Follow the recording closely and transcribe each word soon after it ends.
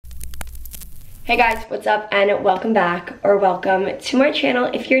Hey guys, what's up and welcome back, or welcome to my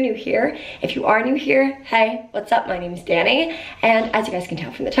channel if you're new here. If you are new here, hey, what's up? My name is Dani, and as you guys can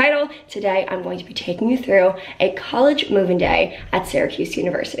tell from the title, today I'm going to be taking you through a college move-in day at Syracuse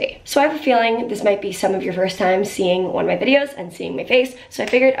University. So I have a feeling this might be some of your first time seeing one of my videos and seeing my face, so I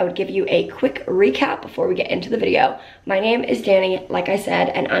figured I would give you a quick recap before we get into the video. My name is Dani, like I said,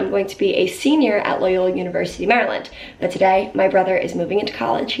 and I'm going to be a senior at Loyola University, Maryland. But today, my brother is moving into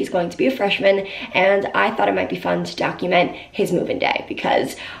college. He's going to be a freshman, and I thought it might be fun to document his move-in day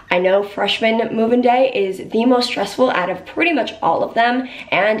because I know freshman move-in day is the most stressful out of pretty much all of them,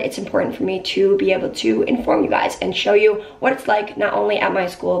 and it's important for me to be able to inform you guys and show you what it's like not only at my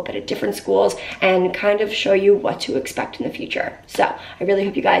school but at different schools and kind of show you what to expect in the future. So I really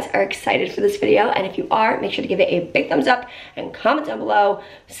hope you guys are excited for this video, and if you are, make sure to give it a big thumbs up and comment down below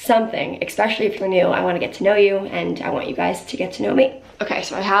something, especially if you're new. I want to get to know you and I want you guys to get to know me. Okay,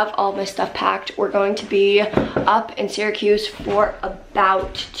 so I have all my stuff packed. We're going to be up in Syracuse for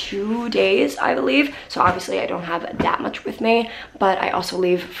about 2 days, I believe. So obviously I don't have that much with me, but I also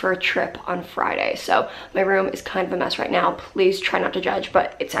leave for a trip on Friday. So my room is kind of a mess right now. Please try not to judge,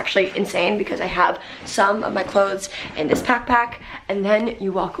 but it's actually insane because I have some of my clothes in this backpack, and then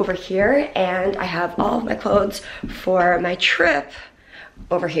you walk over here and I have all of my clothes for my trip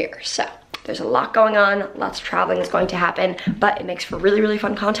over here. So there's a lot going on, lots of traveling is going to happen, but it makes for really, really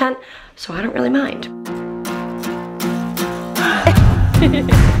fun content, so I don't really mind.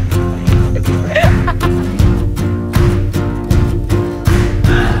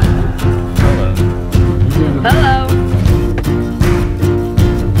 Hello.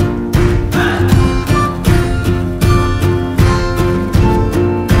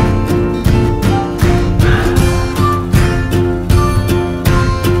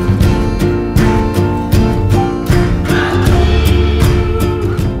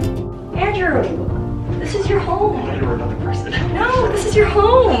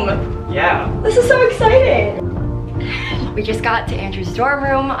 This is so exciting. We just got to Andrew's dorm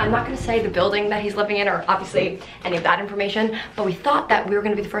room. I'm not gonna say the building that he's living in or obviously any of that information, but we thought that we were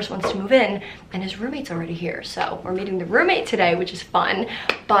gonna be the first ones to move in, and his roommate's already here. So we're meeting the roommate today, which is fun.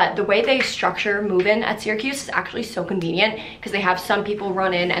 But the way they structure move-in at Syracuse is actually so convenient because they have some people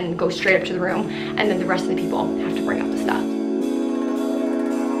run in and go straight up to the room, and then the rest of the people have to bring up the stuff.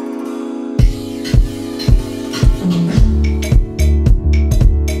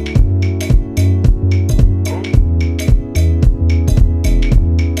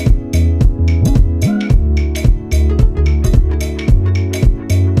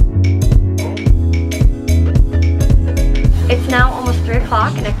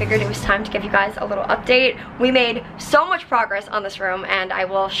 And I figured it was time to give you guys a little update. We made so much progress on this room, and I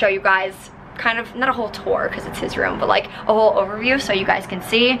will show you guys kind of, not a whole tour because it's his room, but like a whole overview so you guys can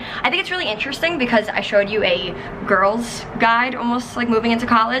see. I think it's really interesting because I showed you a girl's guide, almost like moving into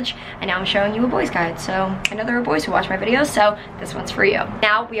college, and now I'm showing you a boy's guide. So I know there are boys who watch my videos, so this one's for you.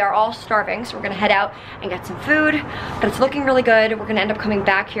 Now we are all starving, so we're gonna head out and get some food, but it's looking really good. We're gonna end up coming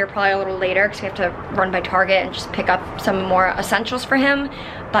back here probably a little later because we have to run by Target and just pick up some more essentials for him.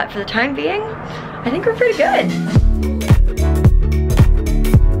 But for the time being, I think we're pretty good.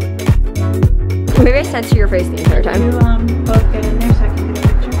 Maybe I said to your face the entire time. You both get in there so I can get a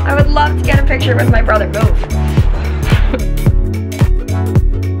picture? I would love to get a picture with my brother. Move.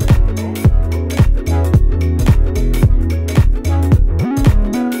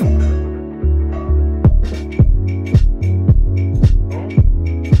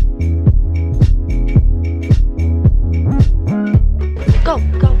 Go,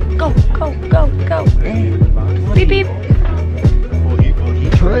 go, go, go, go, go. Beep, beep.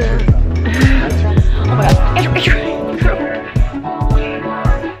 Oh my god, Andrew.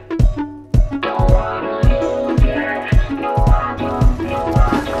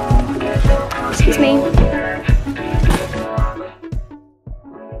 Excuse me.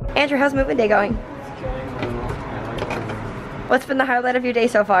 Andrew, how's moving day going? What's been the highlight of your day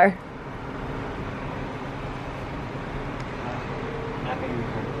so far?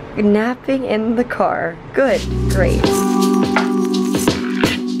 Napping in the car. Good, great.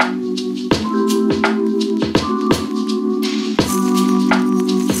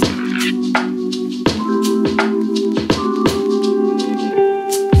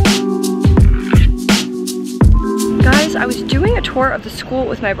 I was doing a tour of the school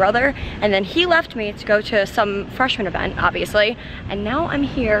with my brother, and then he left me to go to some freshman event, obviously, and now I'm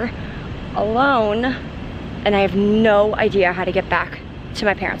here alone, and I have no idea how to get back to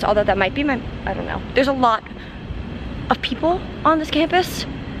my parents, although that might be my, I don't know. There's a lot of people on this campus,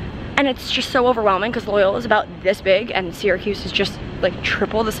 and it's just so overwhelming because Loyola is about this big and Syracuse is just like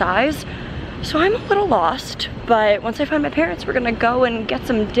triple the size. So I'm a little lost, but once I find my parents, we're gonna go and get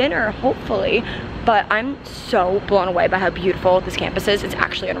some dinner, hopefully. But I'm so blown away by how beautiful this campus is. It's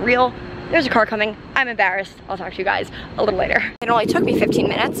actually unreal. There's a car coming. I'm embarrassed. I'll talk to you guys a little later. It only took me 15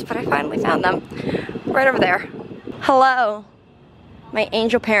 minutes, but I finally found them. Right over there. Hello, my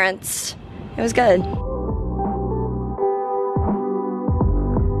angel parents. It was good.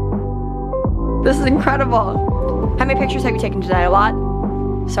 This is incredible. How many pictures have you taken today? A lot?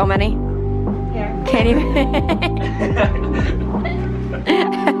 So many? Yeah. Can't even.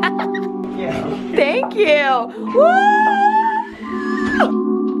 Yeah. Thank you. Woo!